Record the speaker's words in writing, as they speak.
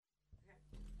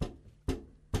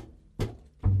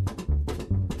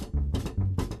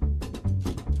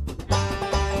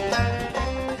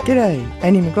G'day,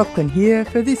 Annie McLaughlin here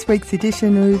for this week's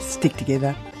edition of Stick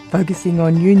Together, focusing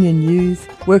on union news,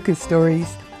 workers'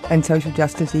 stories and social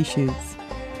justice issues.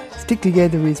 Stick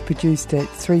Together is produced at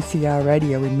 3CR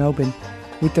Radio in Melbourne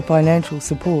with the financial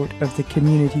support of the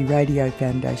Community Radio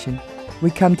Foundation.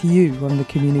 We come to you on the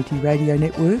Community Radio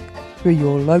Network through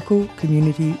your local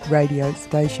community radio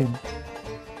station.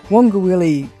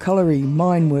 Wongawilli Colliery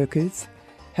mine workers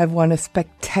have won a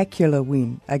spectacular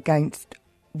win against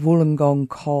Wollongong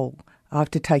Coal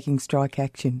after taking strike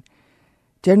action.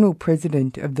 General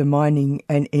President of the Mining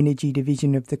and Energy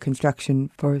Division of the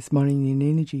Construction, Forest Mining and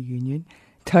Energy Union,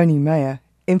 Tony Mayer,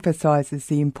 emphasises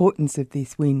the importance of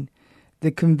this win.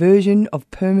 The conversion of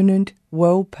permanent,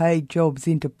 well-paid jobs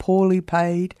into poorly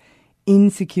paid,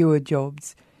 insecure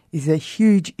jobs is a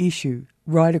huge issue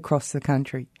right across the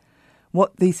country.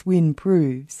 What this win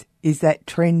proves is that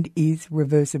trend is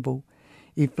reversible.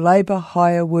 If Labor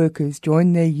hire workers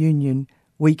join their union,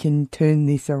 we can turn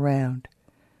this around.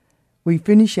 We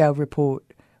finish our report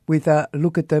with a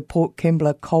look at the Port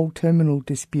Kembla coal terminal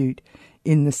dispute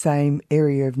in the same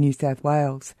area of New South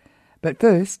Wales. But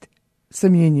first,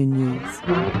 some union news.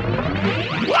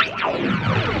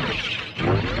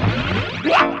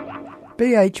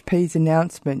 BHP's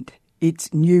announcement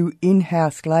its new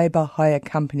in-house labour hire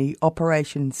company,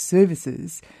 Operations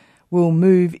Services, will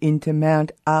move into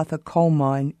Mount Arthur coal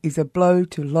mine is a blow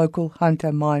to local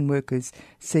Hunter mine workers,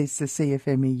 says the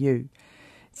CFMEU.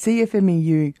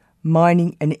 CFMEU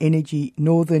Mining and Energy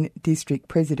Northern District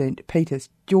President Peter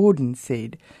Jordan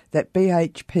said that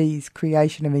BHP's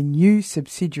creation of a new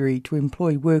subsidiary to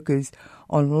employ workers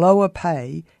on lower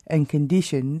pay and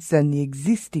conditions than the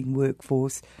existing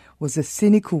workforce was a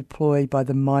cynical ploy by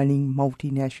the mining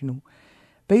multinational.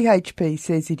 BHP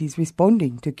says it is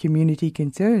responding to community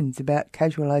concerns about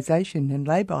casualisation and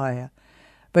labour hire,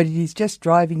 but it is just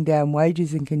driving down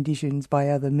wages and conditions by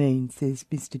other means, says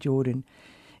Mr Jordan.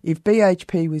 If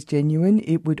BHP was genuine,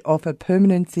 it would offer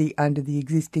permanency under the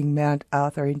existing Mount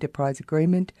Arthur Enterprise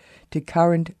Agreement to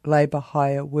current labour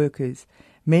hire workers,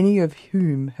 many of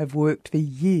whom have worked for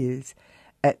years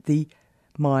at the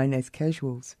mine as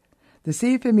casuals. The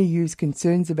CFMEU's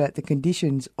concerns about the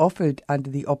conditions offered under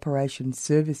the Operations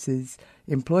Services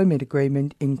Employment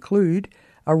Agreement include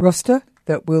a roster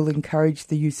that will encourage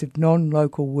the use of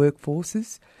non-local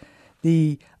workforces.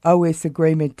 The OS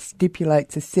agreement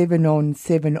stipulates a 7-on,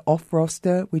 7-off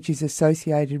roster, which is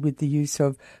associated with the use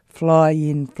of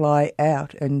fly-in,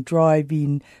 fly-out and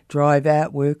drive-in,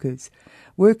 drive-out workers.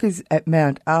 Workers at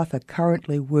Mount Arthur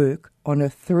currently work on a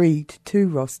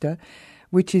 3-to-2 roster,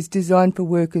 which is designed for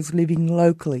workers living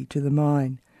locally to the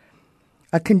mine.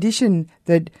 A condition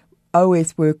that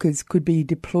OS workers could be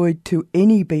deployed to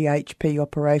any BHP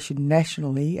operation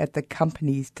nationally at the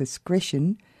company's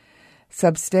discretion,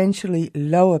 substantially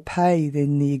lower pay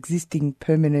than the existing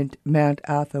permanent Mount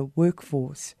Arthur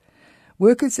workforce.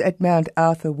 Workers at Mount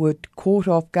Arthur were caught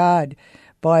off guard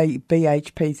by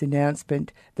BHP's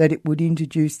announcement that it would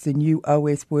introduce the new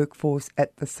OS workforce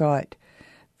at the site.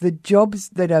 The jobs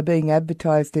that are being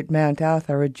advertised at Mount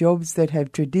Arthur are jobs that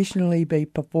have traditionally been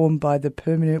performed by the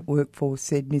permanent workforce,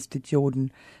 said Mr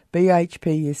Jordan.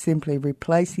 BHP is simply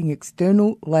replacing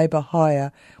external labour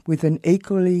hire with an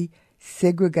equally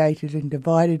segregated and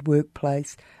divided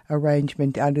workplace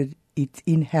arrangement under its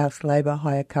in-house labour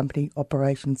hire company,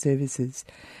 Operations Services.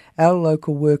 Our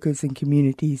local workers and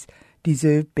communities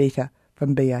deserve better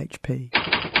from BHP.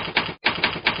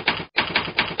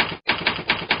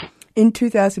 In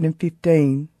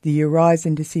 2015, the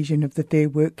Horizon decision of the Fair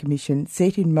Work Commission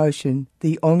set in motion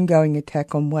the ongoing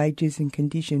attack on wages and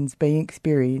conditions being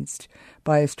experienced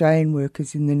by Australian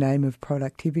workers in the name of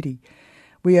productivity.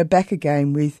 We are back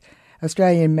again with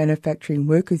Australian Manufacturing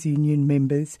Workers Union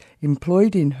members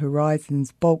employed in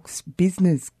Horizon's bulks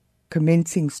business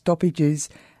commencing stoppages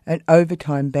and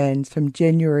overtime bans from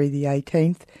January the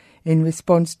 18th in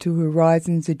response to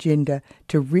Horizon's agenda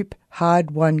to rip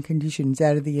hard-won conditions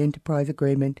out of the enterprise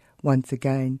agreement once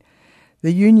again.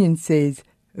 The union says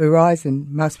Horizon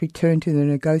must return to the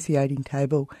negotiating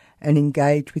table and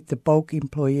engage with the bulk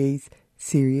employees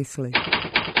seriously.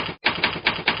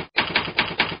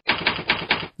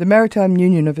 The Maritime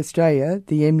Union of Australia,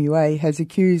 the MUA, has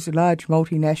accused large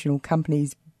multinational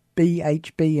companies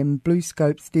BHP and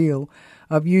BlueScope Steel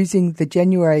of using the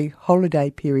January holiday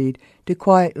period to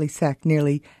quietly sack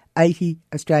nearly 80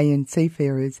 Australian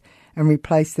seafarers and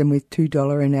replace them with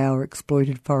 $2 an hour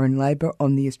exploited foreign labour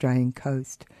on the Australian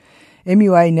coast.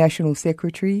 MUA National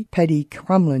Secretary Paddy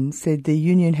Crumlin said the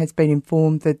union has been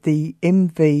informed that the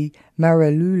MV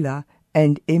Maralula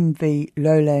and MV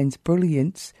Lowlands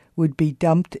Brilliance would be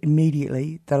dumped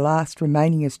immediately, the last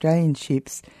remaining Australian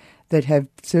ships that have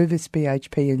serviced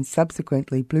BHP and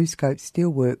subsequently BlueScope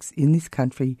Steelworks in this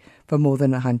country for more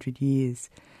than 100 years.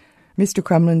 Mr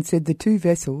Crumlin said the two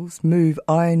vessels move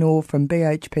iron ore from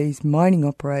BHP's mining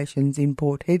operations in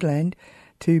Port Hedland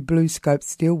to BlueScope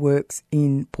Steelworks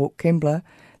in Port Kembla,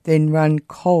 then run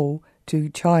coal to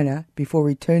China before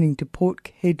returning to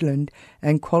Port Hedland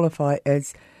and qualify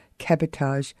as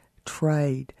cabotage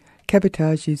trade.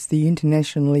 Cabotage is the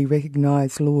internationally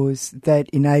recognised laws that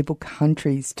enable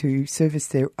countries to service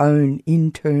their own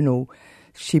internal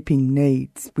shipping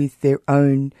needs with their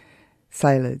own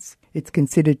sailors. It's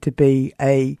considered to be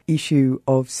an issue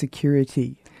of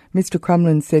security. Mr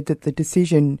Crumlin said that the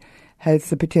decision has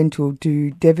the potential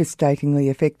to devastatingly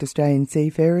affect Australian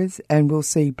seafarers and will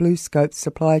see BlueScope's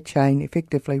supply chain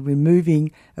effectively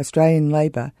removing Australian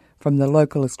labour from the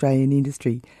local Australian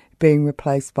industry, being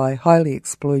replaced by highly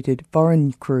exploited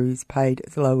foreign crews paid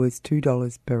as low as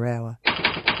 $2 per hour.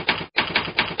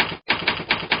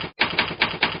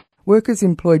 Workers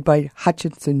employed by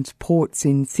Hutchinson's ports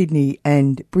in Sydney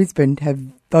and Brisbane have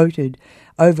voted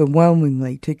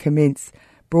overwhelmingly to commence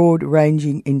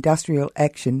broad-ranging industrial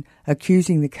action,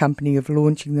 accusing the company of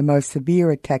launching the most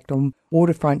severe attack on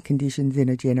waterfront conditions in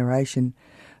a generation.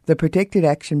 The protected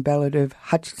action ballot of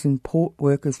Hutchinson port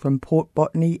workers from Port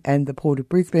Botany and the Port of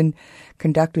Brisbane,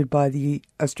 conducted by the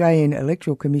Australian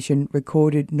Electoral Commission,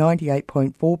 recorded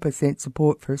 98.4%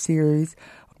 support for a series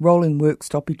rolling work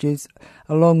stoppages,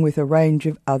 along with a range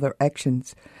of other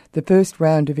actions. The first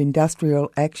round of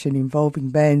industrial action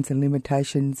involving bans and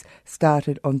limitations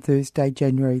started on Thursday,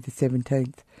 January the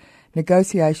 17th.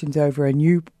 Negotiations over a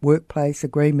new workplace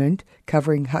agreement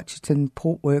covering Hutchinson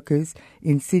port workers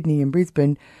in Sydney and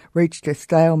Brisbane reached a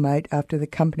stalemate after the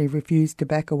company refused to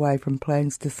back away from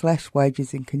plans to slash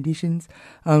wages and conditions,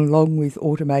 along with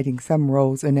automating some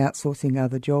roles and outsourcing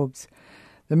other jobs.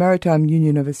 The Maritime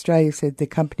Union of Australia said the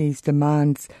company's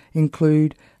demands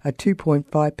include a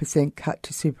 2.5% cut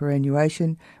to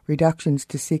superannuation, reductions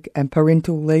to sick and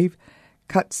parental leave,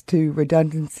 cuts to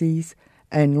redundancies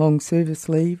and long service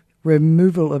leave,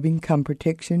 removal of income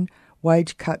protection,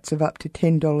 wage cuts of up to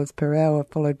 $10 per hour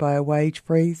followed by a wage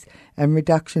freeze, and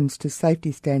reductions to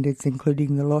safety standards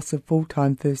including the loss of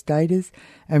full-time first aiders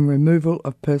and removal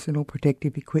of personal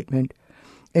protective equipment.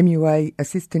 MUA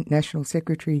Assistant National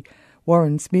Secretary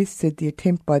Warren Smith said the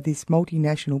attempt by this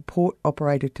multinational port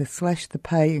operator to slash the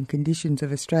pay and conditions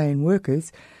of Australian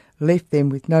workers left them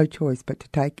with no choice but to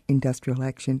take industrial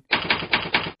action.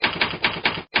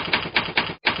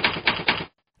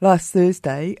 Last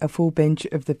Thursday, a full bench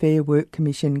of the Fair Work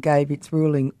Commission gave its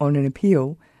ruling on an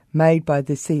appeal made by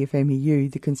the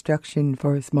CFMEU, the Construction,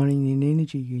 Forest Mining and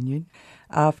Energy Union,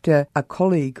 after a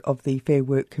colleague of the Fair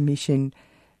Work Commission,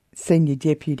 Senior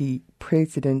Deputy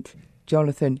President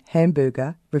Jonathan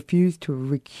Hamburger, refused to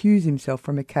recuse himself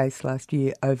from a case last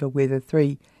year over whether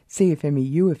 3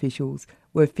 CFMEU officials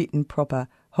were fit and proper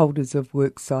holders of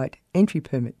worksite entry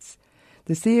permits.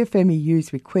 The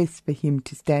CFMEU's request for him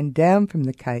to stand down from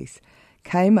the case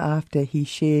came after he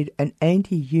shared an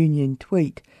anti-union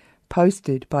tweet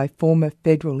posted by former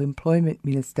Federal Employment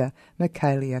Minister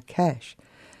Michaelia Cash.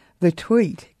 The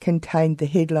tweet contained the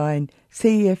headline,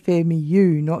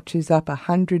 "CFMEU notches up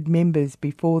 100 members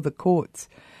before the courts.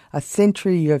 A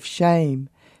century of shame,"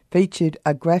 featured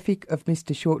a graphic of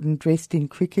Mr Shorten dressed in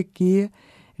cricket gear.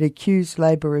 It accused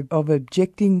Labor of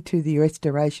objecting to the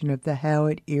restoration of the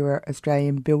Howard-era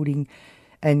Australian Building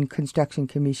and Construction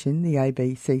Commission, the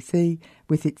ABCC,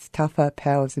 with its tougher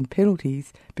powers and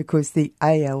penalties because the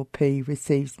ALP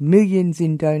receives millions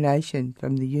in donation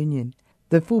from the union.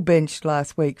 The full bench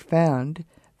last week found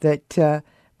that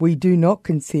we do not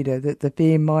consider that the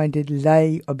fair-minded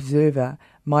lay observer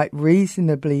might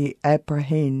reasonably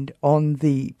apprehend on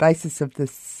the basis of the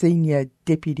Senior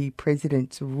Deputy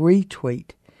President's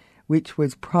retweet, which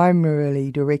was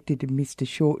primarily directed to Mr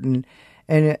Shorten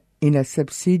and in a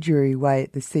subsidiary way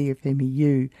at the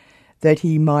CFMEU, that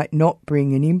he might not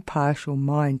bring an impartial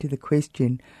mind to the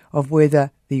question of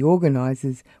whether the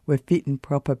organisers were fit and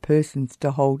proper persons to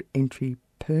hold entry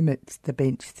permits, the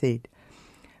bench said.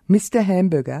 Mr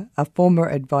Hamburger, a former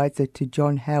advisor to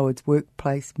John Howard's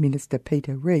Workplace Minister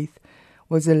Peter Reith,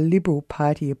 was a Liberal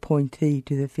Party appointee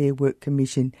to the Fair Work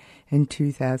Commission in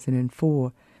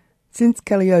 2004. Since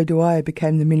Kelly O'Dwyer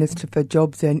became the Minister for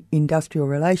Jobs and Industrial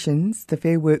Relations, the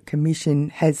Fair Work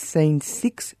Commission has seen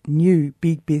 6 new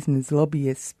big business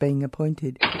lobbyists being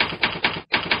appointed.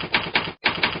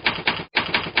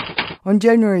 On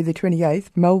January the 28th,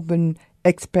 Melbourne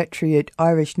expatriate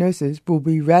Irish nurses will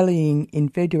be rallying in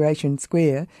Federation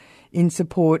Square in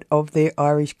support of their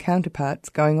Irish counterparts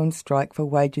going on strike for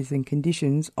wages and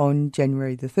conditions on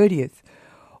January the 30th.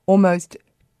 Almost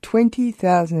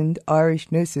 20,000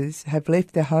 Irish nurses have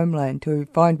left their homeland to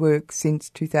find work since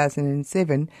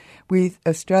 2007, with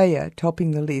Australia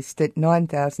topping the list at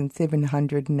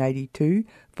 9,782,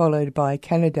 followed by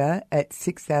Canada at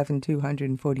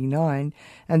 6,249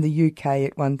 and the UK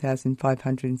at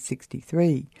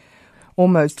 1,563.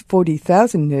 Almost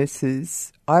 40,000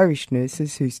 nurses, Irish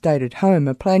nurses who stayed at home,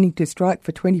 are planning to strike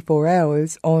for 24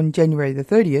 hours on January the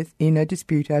 30th in a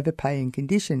dispute over pay and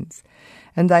conditions.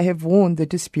 And they have warned the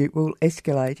dispute will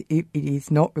escalate if it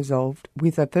is not resolved,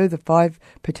 with a further 5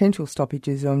 potential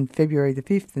stoppages on February the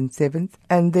 5th and 7th,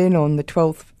 and then on the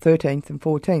 12th, 13th and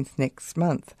 14th next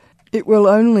month. It will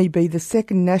only be the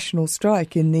second national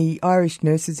strike in the Irish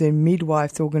Nurses and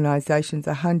Midwives Organisation's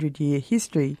 100-year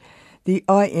history. The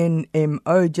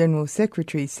INMO General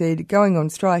Secretary said going on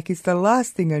strike is the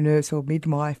last thing a nurse or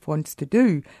midwife wants to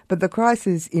do, but the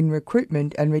crisis in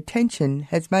recruitment and retention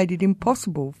has made it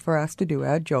impossible for us to do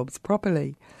our jobs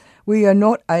properly. We are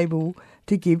not able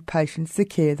to give patients the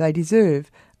care they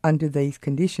deserve under these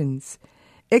conditions.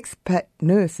 Expat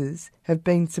nurses have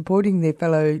been supporting their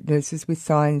fellow nurses with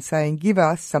signs saying, "Give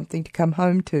us something to come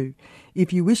home to."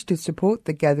 If you wish to support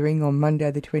the gathering on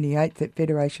Monday the 28th at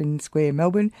Federation Square,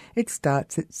 Melbourne, it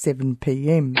starts at 7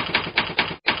 p.m.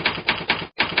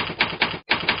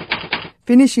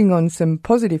 Finishing on some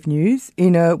positive news,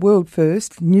 in a world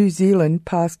first, New Zealand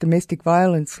passed domestic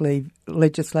violence leave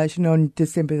legislation on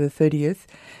December the 30th.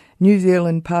 New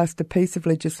Zealand passed a piece of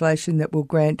legislation that will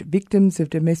grant victims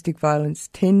of domestic violence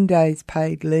 10 days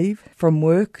paid leave from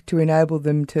work to enable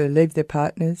them to leave their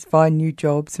partners, find new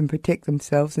jobs and protect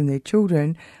themselves and their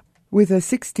children. With a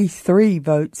 63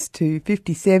 votes to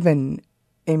 57,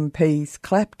 MPs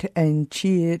clapped and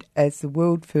cheered as the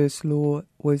world first law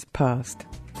was passed.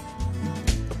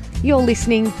 You're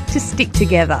listening to Stick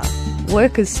Together,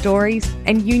 workers' stories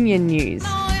and union news.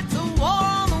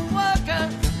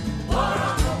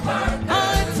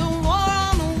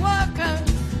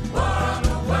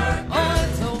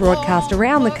 Broadcast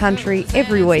around the country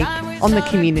every week on the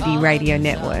Community Radio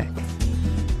Network.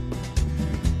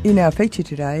 In our feature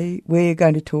today, we're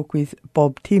going to talk with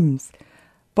Bob Timms.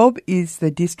 Bob is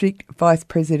the District Vice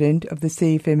President of the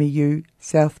CFMEU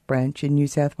South Branch in New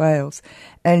South Wales,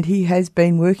 and he has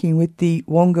been working with the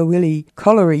Wongawilli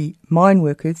Colliery mine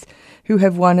workers who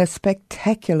have won a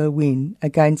spectacular win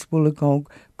against Wollongong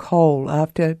Coal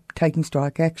after taking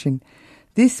strike action.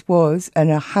 This was an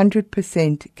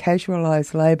 100%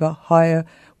 casualised labour hire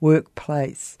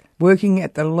workplace, working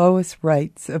at the lowest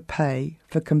rates of pay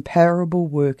for comparable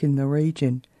work in the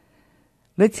region.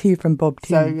 Let's hear from Bob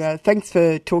Timms. So thanks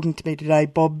for talking to me today,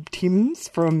 Bob Timms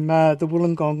from the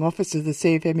Wollongong office of the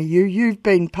CFMEU. You've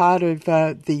been part of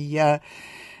the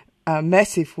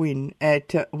massive win at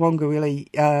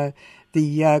Wongawilli,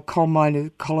 the coal miner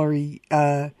colliery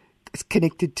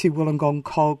connected to Wollongong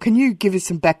Coal. Can you give us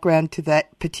some background to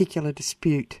that particular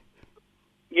dispute?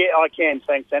 Yeah, I can.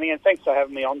 Thanks, Annie, and thanks for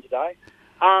having me on today.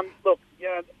 Look,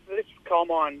 this coal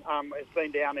mine has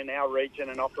been down in our region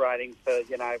and operating for,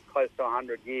 close to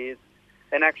 100 years.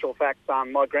 In actual fact,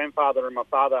 my grandfather and my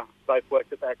father both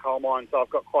worked at that coal mine, so I've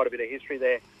got quite a bit of history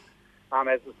there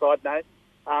as a side note.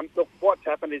 Look, what's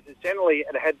happened is generally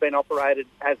it had been operated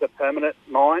as a permanent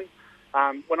mine.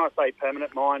 When I say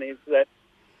permanent mine is that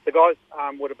the guys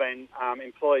would have been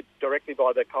employed directly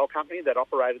by the coal company that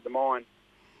operated the mine.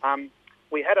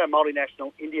 We had a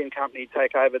multinational Indian company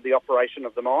take over the operation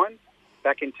of the mine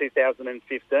back in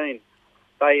 2015.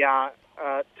 They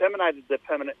terminated the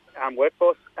permanent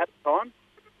workforce at the time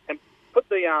and put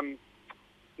the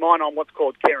mine on what's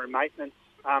called care and maintenance.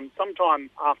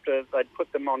 Sometime after they'd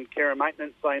put them on care and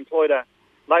maintenance, they employed a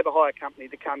labour hire company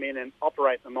to come in and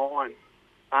operate the mine.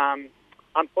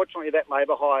 Unfortunately, that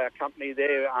labour hire company,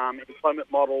 their employment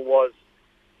model was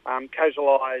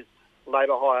casualised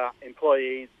labour hire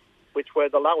employees, which were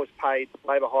the lowest paid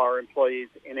labour hire employees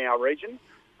in our region.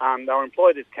 They were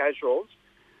employed as casuals,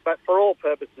 but for all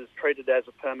purposes treated as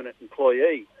a permanent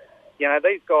employee.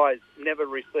 These guys never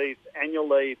received annual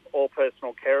leave or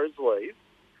personal carers leave,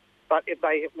 but if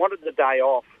they wanted the day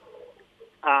off,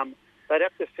 they'd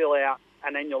have to fill out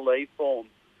an annual leave form,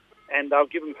 and they were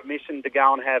given permission to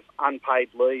go and have unpaid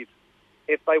leave.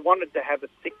 If they wanted to have a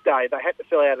sick day, they had to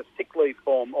fill out a sick leave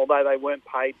form, although they weren't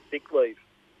paid sick leave.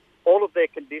 All of their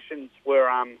conditions were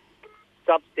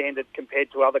substandard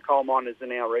compared to other coal miners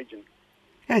in our region.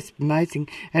 That's amazing,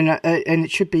 and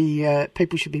it should be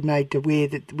people should be made aware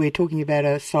that we're talking about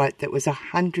a site that was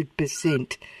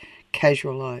 100%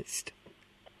 casualised.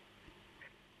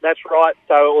 That's right.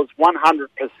 So it was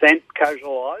 100%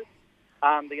 casualised.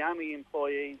 The only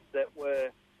employees that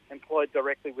were employed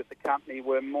directly with the company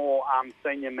were more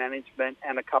senior management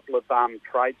and a couple of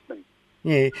tradesmen.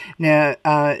 Yeah. Now,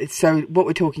 so what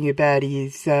we're talking about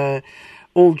is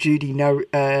all duty,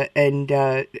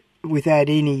 and without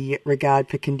any regard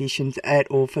for conditions at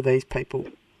all for these people.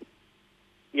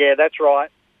 Yeah, that's right.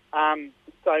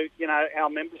 So, our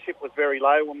membership was very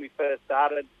low when we first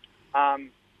started.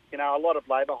 A lot of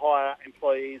labour hire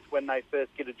employees, when they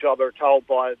first get a job, are told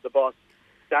by the boss,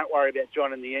 don't worry about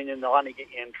joining the union, they'll only get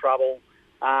you in trouble.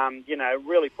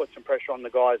 Really put some pressure on the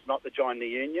guys not to join the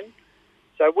union.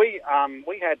 So we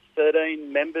had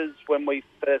 13 members when we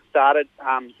first started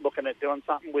looking at doing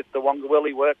something with the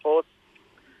Wongawilli workforce.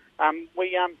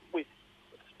 We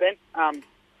spent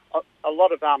a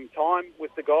lot of time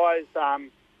with the guys.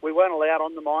 We weren't allowed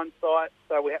on the mine site,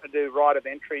 so we had to do right of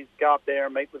entries, go up there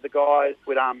and meet with the guys.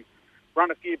 We'd run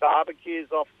a few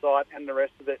barbecues off-site and the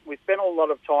rest of it. We spent a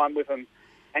lot of time with them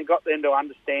and got them to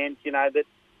understand, that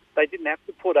they didn't have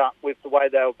to put up with the way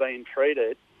they were being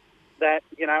treated, that,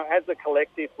 as a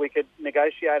collective we could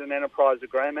negotiate an enterprise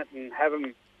agreement and have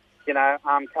them,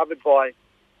 covered by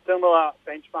similar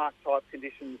benchmark-type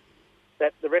conditions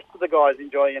that the rest of the guys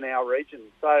enjoy in our region.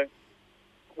 So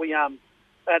we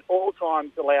at all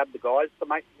times allowed the guys to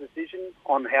make the decision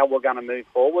on how we're going to move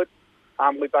forward.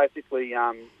 We basically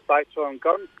spoke to them,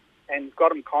 got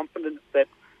them confident that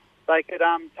they could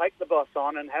take the boss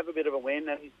on and have a bit of a win,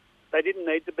 and they didn't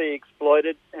need to be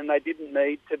exploited and they didn't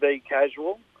need to be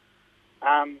casual.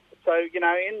 So,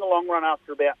 in the long run,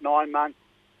 after about 9 months,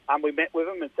 we met with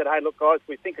them and said, hey, look, guys,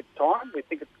 we think it's time. We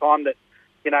think it's time that,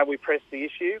 we press the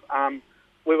issue.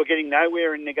 We were getting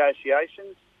nowhere in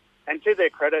negotiations. And to their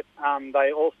credit,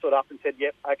 they all stood up and said,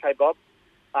 yep, okay, Bob,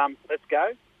 let's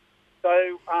go.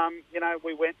 So,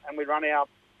 we went and we run our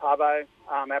PARBO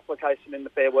application in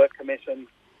the Fair Work Commission.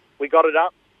 We got it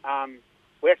up.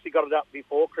 We actually got it up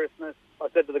before Christmas. I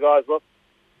said to the guys, look,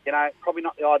 probably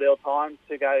not the ideal time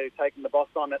to go taking the boss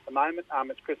on at the moment.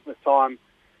 It's Christmas time.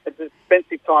 It's an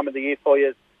expensive time of the year for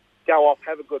you. Go off,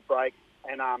 have a good break,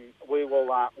 and we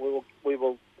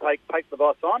will take the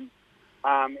boss on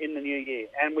in the new year.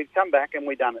 And we've come back and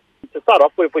we've done it. To start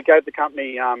off with, we gave the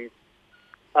company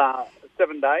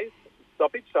 7 days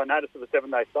stoppage, so notice of a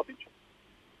 7-day stoppage.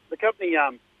 The company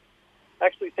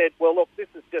actually said, well, look, this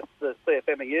is just the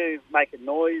CFMEU making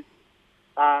noise.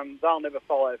 They'll never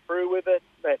follow through with it,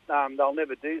 that they'll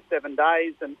never do 7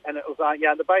 days. And it was,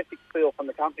 the basic feel from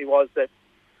the company was that,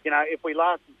 if we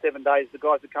lasted 7 days, the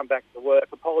guys would come back to work,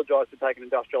 apologise for taking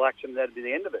industrial action, and that'd be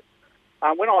the end of it.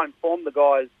 When I informed the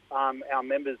guys, our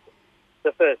members,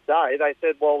 the first day, they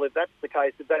said, well, if that's the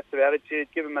case, if that's their attitude,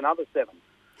 give them another 7.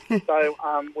 So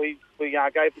we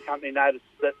gave the company notice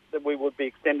that we would be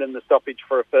extending the stoppage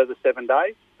for a further 7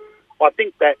 days. I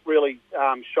think that really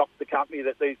shocked the company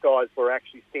that these guys were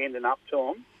actually standing up to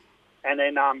them. And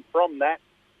then from that,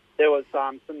 there was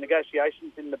some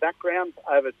negotiations in the background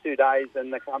over 2 days,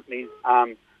 and the company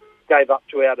gave up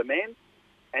to our demands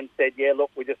and said, yeah,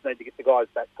 look, we just need to get the guys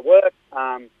back to work.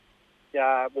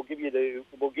 We'll give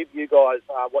you guys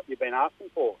what you've been asking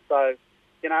for. So,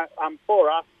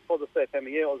 for us, for the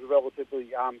CFMEU, it was a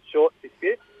relatively short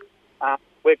dispute.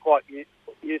 We're quite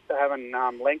used to having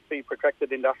lengthy,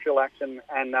 protracted industrial action,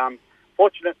 and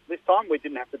fortunate this time we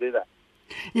didn't have to do that.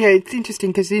 Yeah, it's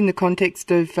interesting because in the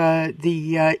context of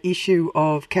the issue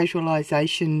of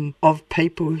casualisation of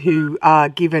people who are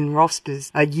given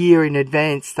rosters a year in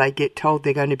advance, they get told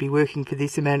they're going to be working for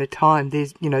this amount of time.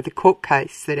 There's, the court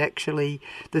case that actually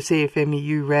the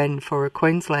CFMEU ran for a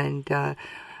Queensland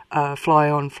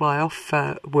fly-on, fly-off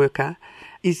worker.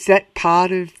 Is that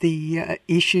part of the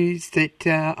issues that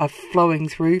are flowing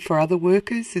through for other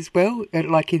workers as well,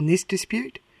 like in this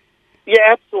dispute?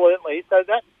 Yeah, absolutely. So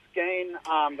that Skene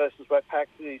versus Wetpac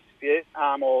dispute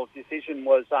or decision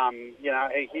was,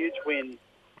 a huge win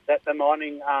that the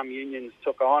mining unions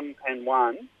took on and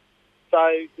won. So,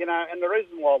 and the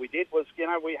reason why we did was,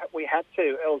 we had to.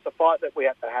 It was a fight that we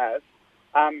had to have.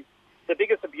 The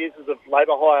biggest abusers of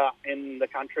labour hire in the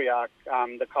country are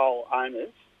the coal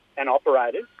owners and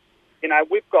operators.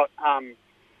 We've got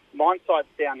mine sites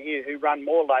down here who run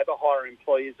more labour hire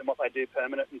employees than what they do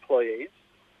permanent employees.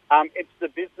 It's the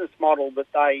business model that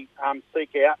they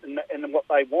seek out and what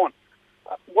they want.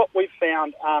 What we've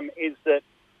found is that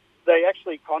they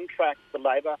actually contract the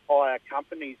labour hire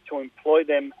companies to employ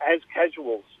them as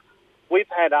casuals. We've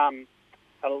had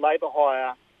labour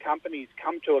hire companies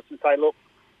come to us and say, look,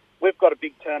 we've got a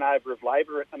big turnover of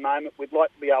labour at the moment. We'd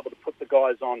like to be able to put the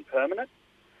guys on permanent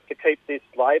to keep this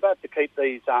labour, to keep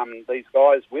these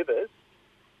guys with us,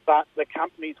 but the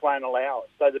companies won't allow us.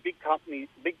 So the big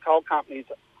coal companies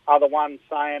are the ones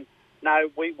saying, no,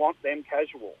 we want them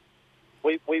casual.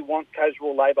 We want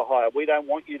casual labour hire. We don't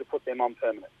want you to put them on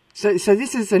permanent. So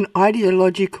this is an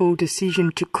ideological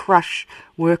decision to crush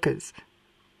workers.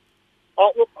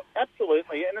 Oh, look,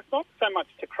 absolutely. And it's not so much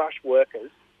to crush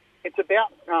workers. It's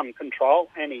about control,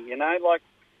 Annie. Like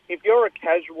if you're a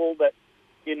casual that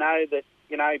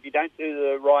if you don't do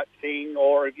the right thing,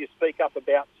 or if you speak up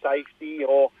about safety,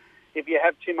 or if you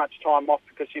have too much time off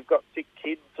because you've got sick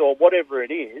kids or whatever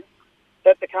it is,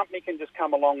 that the company can just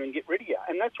come along and get rid of you.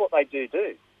 And that's what they do.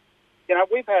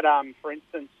 We've had, for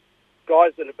instance,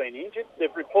 guys that have been injured.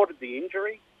 They've reported the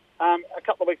injury. A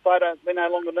couple of weeks later, they're no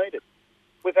longer needed.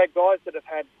 We've had guys that have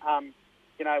had,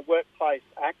 workplace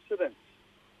accidents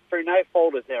through no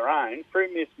fault of their own,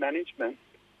 through mismanagement,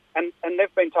 and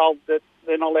they've been told that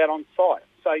they're not allowed on site.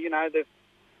 So, they've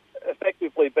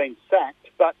effectively been sacked,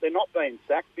 but they're not being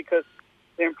sacked because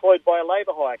they're employed by a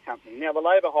labour hire company. Now, the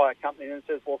labour hire company then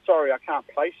says, well, sorry, I can't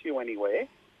place you anywhere,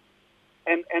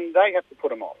 and they have to put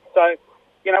them off. So,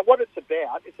 what it's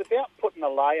about putting a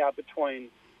layer between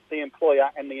the employer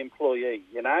and the employee,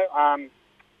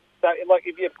 So, like,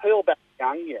 if you peel back the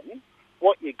onion,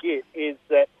 what you get is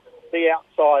that the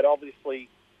outside, obviously,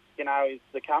 is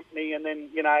the company, and then,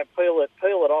 peel it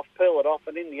off,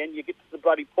 and in the end you get to the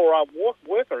bloody poor old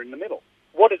worker in the middle.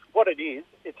 What it is,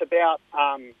 it's about,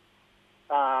 I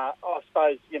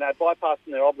suppose,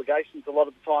 bypassing their obligations a lot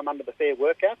of the time under the Fair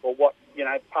Work Act, or what,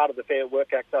 part of the Fair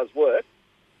Work Act does work.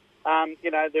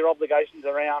 Their obligations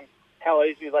around how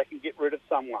easily they can get rid of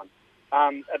someone,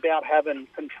 about having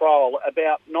control,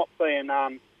 about not being,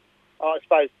 I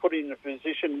suppose, put in a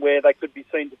position where they could be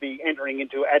seen to be entering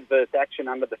into adverse action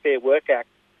under the Fair Work Act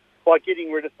by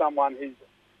getting rid of someone who's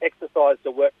exercised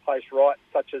a workplace right,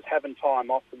 such as having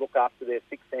time off to look after their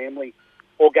sick family,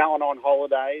 or going on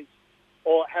holidays,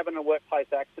 or having a workplace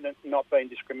accident and not being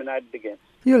discriminated against.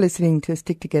 You're listening to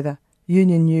Stick Together,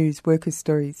 Union News Workers'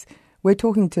 Stories. We're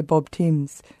talking to Bob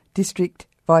Timms, District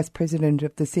Vice President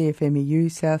of the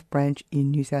CFMEU South Branch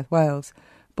in New South Wales.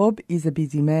 Bob is a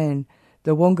busy man.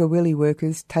 The Wongawilli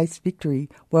workers taste victory,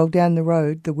 while down the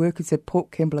road the workers at Port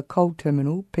Kembla Coal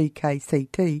Terminal,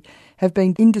 PKCT, have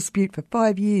been in dispute for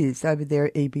 5 years over their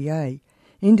EBA.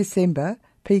 In December,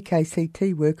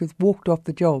 PKCT workers walked off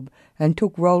the job and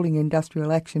took rolling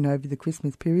industrial action over the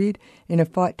Christmas period in a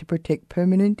fight to protect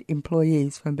permanent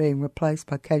employees from being replaced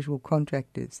by casual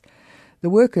contractors. The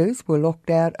workers were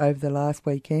locked out over the last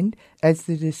weekend as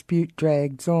the dispute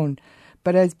drags on.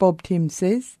 But as Bob Timms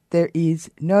says, there is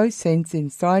no sense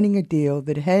in signing a deal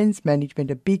that hands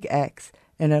management a big axe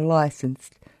and a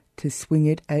licence to swing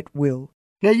it at will.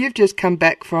 Now, you've just come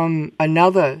back from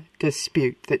another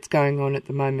dispute that's going on at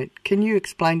the moment. Can you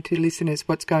explain to listeners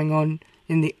what's going on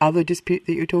in the other dispute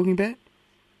that you're talking about?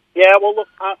 Yeah, well, look,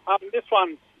 this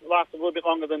one lasted a little bit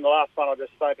longer than the last one I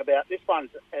just spoke about. This one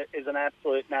is an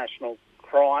absolute national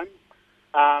crime,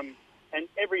 and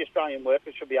every Australian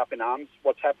worker should be up in arms.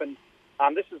 What's happened?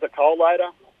 This is a coal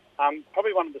loader,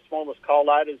 probably one of the smallest coal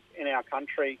loaders in our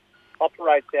country,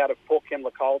 operates out of Port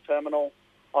Kembla Coal Terminal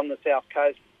on the south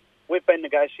coast. We've been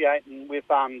negotiating with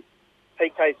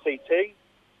PKCT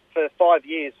for 5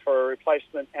 years for a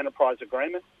replacement enterprise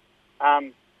agreement.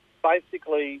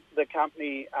 Basically, the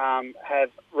company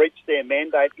have reached their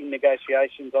mandate in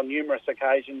negotiations on numerous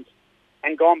occasions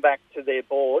and gone back to their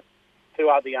board, who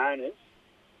are the owners,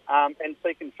 and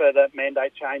seeking further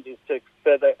mandate changes to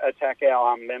further attack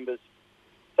our members.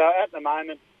 So at the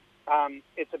moment,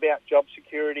 it's about job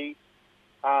security.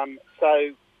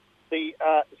 So the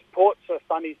ports are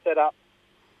funny set up.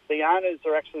 The owners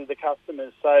are actually the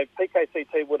customers. So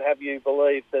PKCT would have you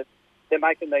believe that they're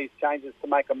making these changes to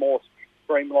make a more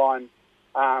streamlined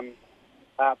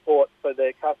port for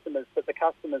their customers, but the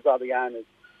customers are the owners.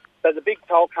 So the big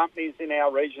coal companies in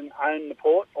our region own the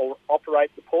port or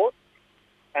operate the port,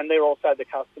 and they're also the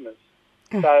customers.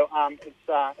 So it's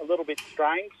a little bit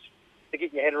strange to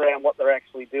get your head around what they're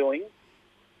actually doing.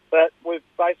 But we've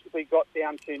basically got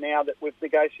down to now that we've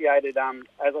negotiated, as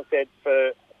I said,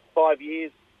 for 5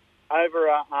 years, over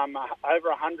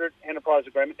 100 enterprise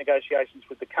agreement negotiations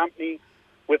with the company.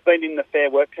 We've been in the Fair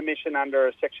Work Commission under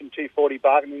a Section 240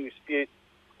 bargaining dispute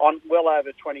on well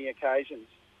over 20 occasions.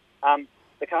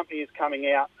 The company is coming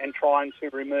out and trying to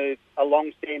remove a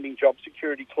long-standing job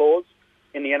security clause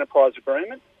in the enterprise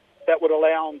agreement that would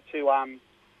allow them to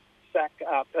sack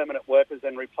permanent workers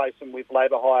and replace them with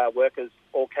labour hire workers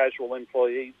or casual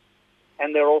employees.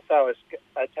 And they're also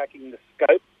attacking the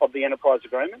scope of the enterprise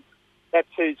agreement. That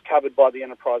too's covered by the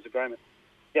enterprise agreement.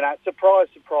 You know, surprise,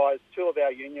 surprise, 2 of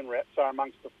our union reps are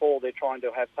amongst the 4 they're trying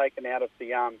to have taken out of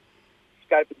the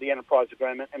scope of the enterprise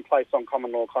agreement and placed on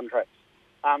common law contracts.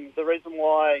 The reason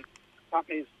why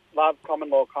companies love common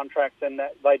law contracts and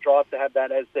that they drive to have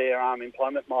that as their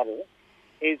employment model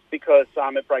is because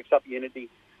it breaks up unity.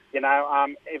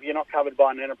 If you're not covered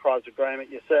by an enterprise agreement,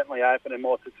 you're certainly open and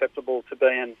more susceptible to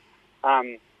being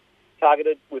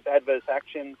targeted with adverse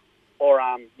action or,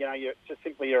 you're just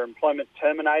simply your employment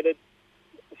terminated.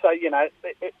 So,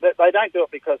 they don't do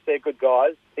it because they're good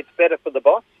guys. It's better for the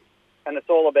boss, and it's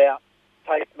all about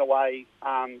taking away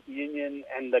union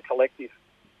and the collective.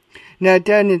 Now,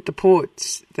 down at the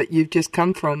ports that you've just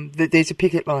come from, there's a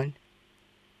picket line.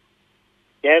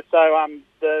 Yeah, so our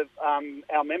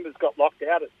members got locked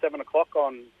out at 7 o'clock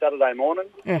on Saturday morning.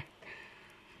 Yeah.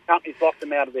 Companies locked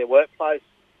them out of their workplace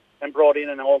and brought in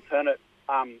an alternate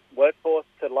workforce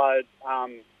to load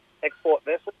export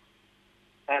vessels.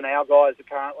 And our guys are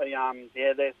currently,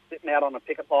 they're sitting out on a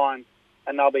picket line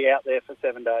and they'll be out there for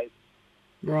 7 days.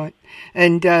 Right.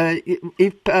 And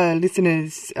if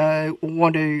listeners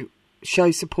want to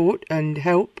show support and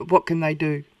help, what can they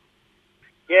do?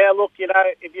 Yeah, look,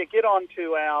 if you get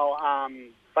onto our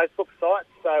Facebook site,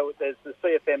 so there's the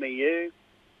CFMEU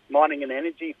Mining and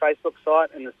Energy Facebook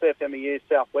site and the CFMEU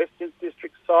Southwest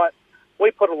District site.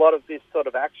 We put a lot of this sort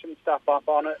of action stuff up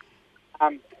on it.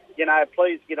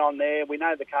 Please get on there. We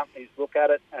know the companies look at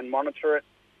it and monitor it.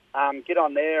 Get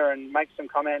on there and make some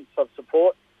comments of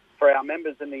support for our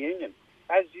members in the union.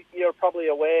 As you're probably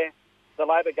aware, the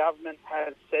Labor government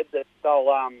has said that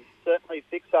they'll certainly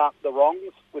fix up the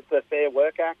wrongs with the Fair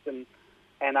Work Act and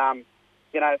I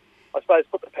suppose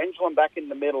put the pendulum back in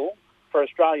the middle for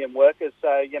Australian workers.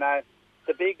 So,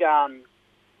 the big, I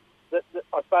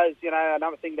suppose,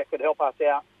 another thing that could help us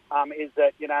out is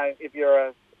that, if you're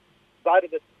a voter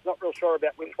that's not real sure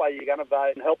about which way you're going to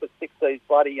vote, and help us fix these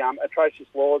bloody atrocious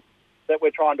laws that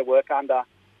we're trying to work under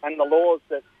and the laws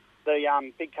that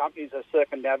the big companies are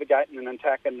circumnavigating and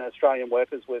attacking Australian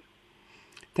workers with.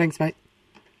 Thanks, mate.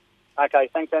 Okay,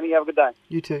 thanks, Annie. Have a good day.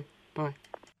 You too. Bye.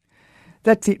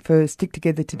 That's it for Stick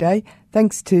Together today.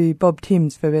 Thanks to Bob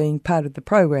Timms for being part of the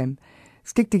program.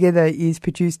 Stick Together is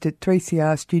produced at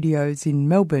 3CR Studios in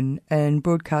Melbourne and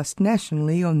broadcast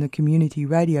nationally on the Community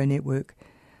Radio Network.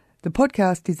 The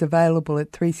podcast is available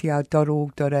at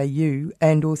 3cr.org.au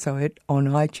and also on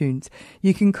iTunes.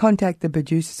 You can contact the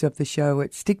producers of the show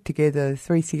at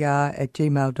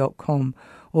sticktogether3cr@gmail.com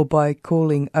or by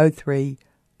calling 03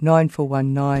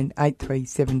 9419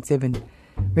 8377.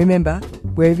 Remember,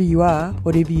 wherever you are,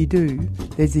 whatever you do,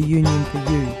 there's a union for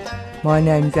you. My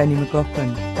name's Annie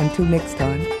McLaughlin. Until next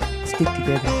time, stick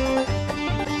together.